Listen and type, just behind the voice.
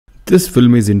This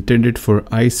film is intended for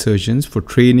eye surgeons for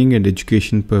training and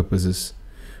education purposes.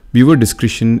 Viewer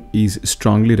discretion is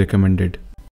strongly recommended.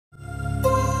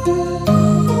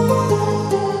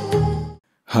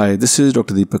 Hi, this is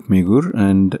Dr. Deepak Megur,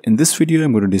 and in this video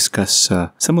I'm going to discuss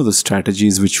some of the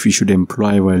strategies which we should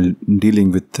employ while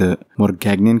dealing with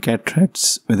Morgagnian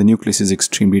cataracts where the nucleus is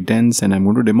extremely dense, and I'm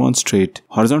going to demonstrate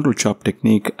horizontal chop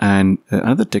technique and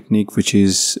another technique which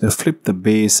is flip the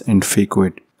base and phaco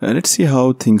it. Let's see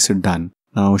how things are done.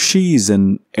 Now, she is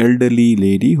an elderly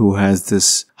lady who has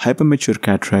this hypermature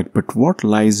cataract, but what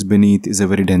lies beneath is a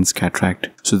very dense cataract.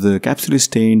 So the capsule is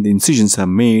stained, the incisions are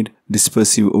made,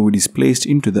 dispersive OVD is placed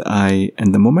into the eye,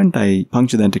 and the moment I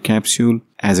puncture the anticapsule,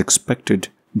 as expected,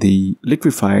 the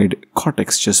liquefied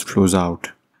cortex just flows out.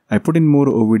 I put in more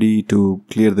OVD to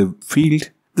clear the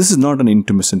field. This is not an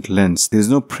intumescent lens. There is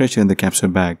no pressure in the capsule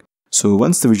bag. So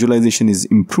once the visualization is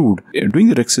improved, doing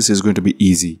the rexus is going to be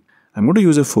easy. I'm going to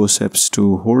use a forceps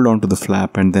to hold on to the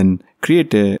flap and then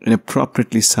create an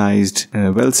appropriately sized,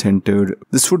 well-centered.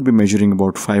 This would be measuring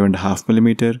about 5.5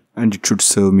 millimeter, and it should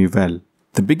serve me well.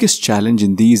 The biggest challenge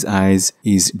in these eyes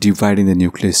is dividing the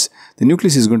nucleus. The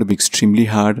nucleus is going to be extremely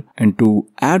hard, and to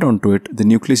add on to it, the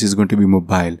nucleus is going to be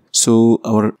mobile. So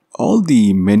all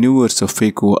the maneuvers of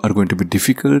phaco are going to be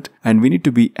difficult, and we need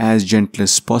to be as gentle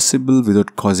as possible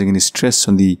without causing any stress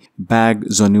on the bag,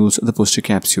 zonules, or the posterior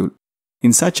capsule.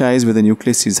 In such eyes where the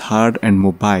nucleus is hard and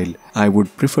mobile, I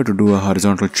would prefer to do a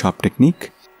horizontal chop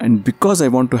technique. And because I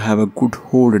want to have a good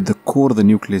hold at the core of the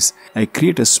nucleus, I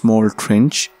create a small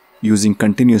trench using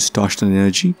continuous torsional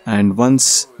energy. And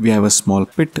once we have a small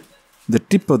pit, the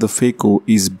tip of the phaco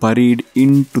is buried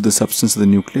into the substance of the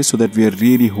nucleus so that we are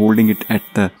really holding it at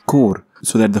the core,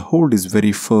 so that the hold is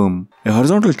very firm. A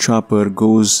horizontal chopper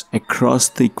goes across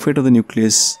the equator of the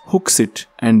nucleus, hooks it,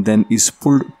 and then is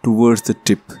pulled towards the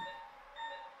tip.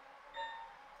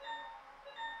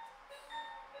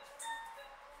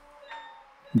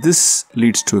 This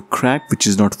leads to a crack which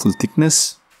is not full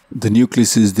thickness. The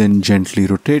nucleus is then gently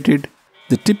rotated.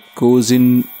 The tip goes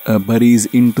in, buries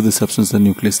into the substance of the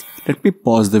nucleus. Let me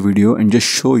pause the video and just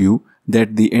show you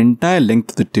that the entire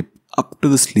length of the tip up to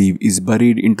the sleeve is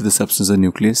buried into the substance of the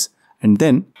nucleus. And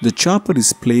then the chopper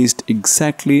is placed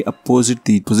exactly opposite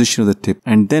the position of the tip,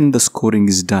 and then the scoring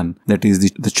is done. That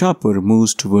is, the chopper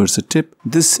moves towards the tip.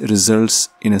 This results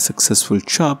in a successful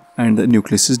chop and the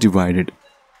nucleus is divided.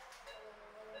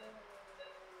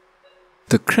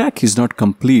 The crack is not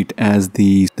complete as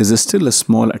there's still a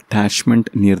small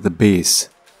attachment near the base.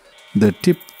 The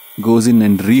tip goes in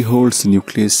and reholds the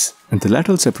nucleus, and the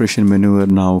lateral separation maneuver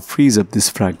now frees up this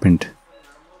fragment.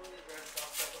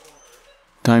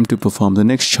 Time to perform the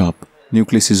next chop.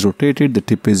 Nucleus is rotated, the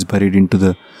tip is buried into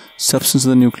the substance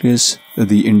of the nucleus.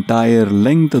 The entire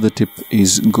length of the tip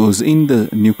goes in the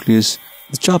nucleus.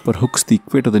 The chopper hooks the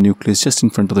equator of the nucleus just in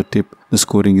front of the tip. The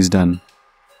scoring is done.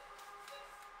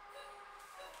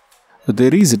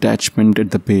 There is attachment at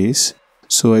the base,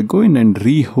 so I go in and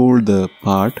rehold the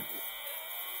part,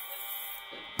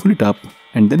 pull it up,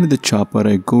 and then with the chopper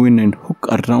I go in and hook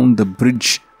around the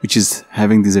bridge which is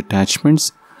having these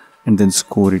attachments and then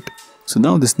score it. So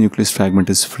now this nucleus fragment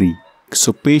is free.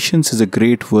 So patience is a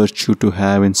great virtue to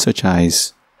have in such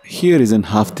eyes. Here is an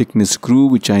half thickness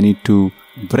groove which I need to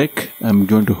break. I'm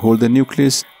going to hold the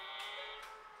nucleus.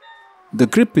 The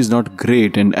grip is not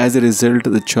great, and as a result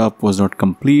the chop was not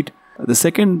complete. The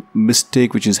second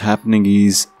mistake which is happening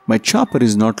is my chopper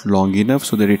is not long enough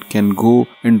so that it can go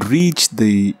and reach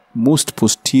the most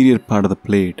posterior part of the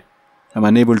plate. I'm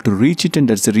unable to reach it, and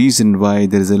that's the reason why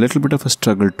there is a little bit of a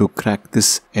struggle to crack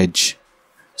this edge.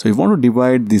 So if you want to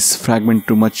divide this fragment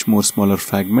to much more smaller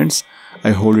fragments,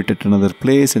 I hold it at another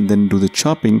place and then do the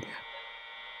chopping.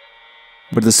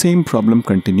 But the same problem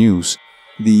continues.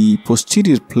 The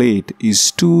posterior plate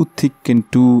is too thick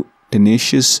and too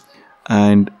tenacious,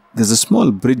 and there's a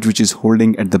small bridge which is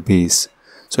holding at the base.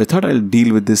 So I thought I'll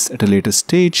deal with this at a later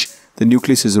stage. The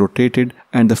nucleus is rotated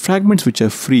and the fragments which are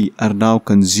free are now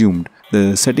consumed.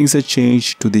 The settings are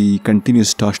changed to the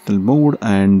continuous torsional mode,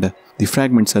 and the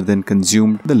fragments are then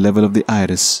consumed at the level of the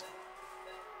iris.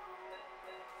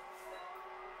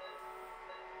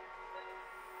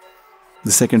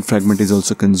 The second fragment is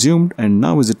also consumed, and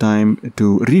now is the time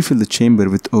to refill the chamber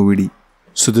with OVD.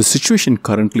 So the situation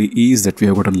currently is that we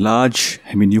have got a large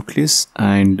heminucleus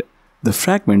and the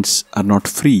fragments are not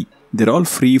free. They're all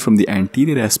free from the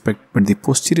anterior aspect, but the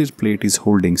posterior plate is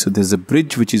holding. So there's a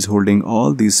bridge which is holding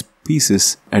all these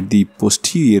pieces at the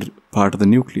posterior part of the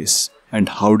nucleus. And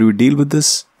how do we deal with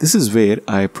this? This is where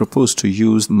I propose to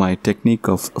use my technique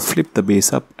of flip the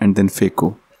base up and then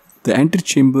phaco. The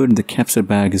antechamber in the capsule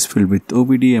bag is filled with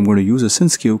OVD. I'm going to use a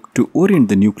Synscue to orient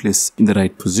the nucleus in the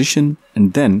right position,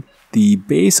 and then the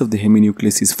base of the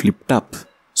heminucleus is flipped up.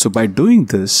 So by doing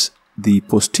this, the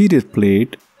posterior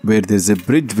plate, where there's a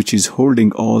bridge which is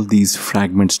holding all these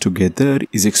fragments together,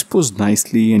 is exposed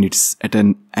nicely and it's at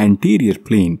an anterior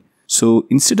plane. So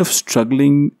instead of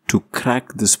struggling to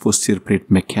crack this posterior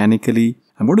plate mechanically,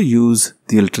 I'm going to use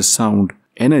the ultrasound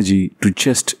energy to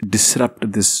just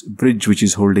disrupt this bridge which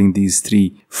is holding these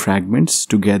three fragments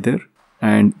together.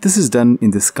 And this is done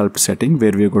in the sculpt setting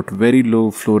where we have got very low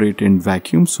flow rate and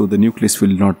vacuum, so the nucleus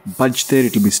will not budge there,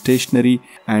 it will be stationary,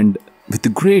 and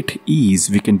with great ease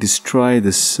we can destroy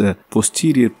this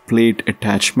posterior plate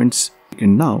attachments,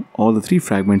 and now all the three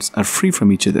fragments are free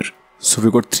from each other. So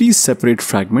we've got three separate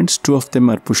fragments, two of them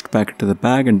are pushed back into the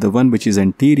bag and the one which is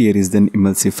anterior is then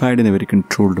emulsified in a very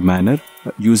controlled manner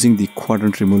using the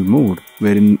quadrant removal mode,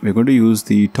 wherein we're going to use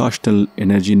the torsional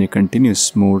energy in a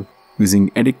continuous mode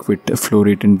using adequate flow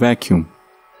rate and vacuum.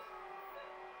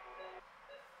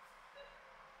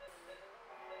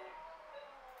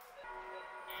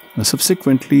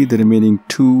 Subsequently, the remaining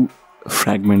two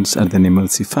fragments are then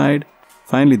emulsified.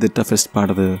 Finally, the toughest part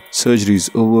of the surgery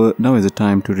is over. Now is the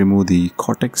time to remove the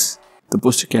cortex. The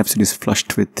posterior capsule is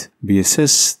flushed with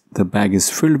BSS, the bag is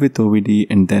filled with OVD,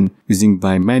 and then using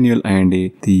bimanual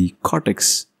I&A, the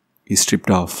cortex is stripped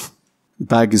off. The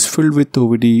bag is filled with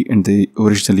OVD and the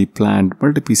originally planned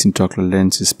multi-piece intraocular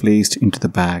lens is placed into the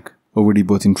bag. OVD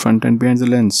both in front and behind the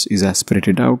lens is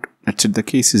aspirated out. That's it, the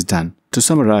case is done. To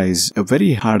summarize, a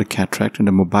very hard cataract and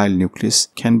a mobile nucleus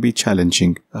can be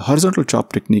challenging. A horizontal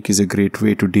chop technique is a great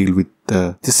way to deal with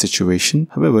this situation.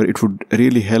 However, it would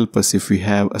really help us if we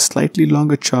have a slightly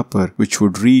longer chopper which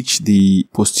would reach the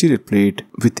posterior plate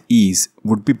with ease,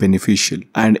 would be beneficial.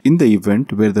 And in the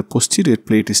event where the posterior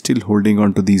plate is still holding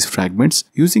on to these fragments,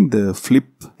 using the flip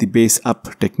the base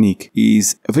up technique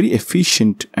is a very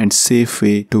efficient and safe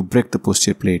way to break the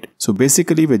posterior plate. So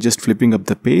basically we're just flipping up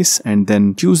the base and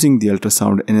then using the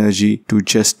ultrasound energy to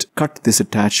just cut these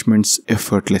attachments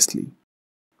effortlessly.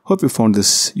 Hope you found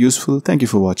this useful. Thank you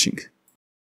for watching.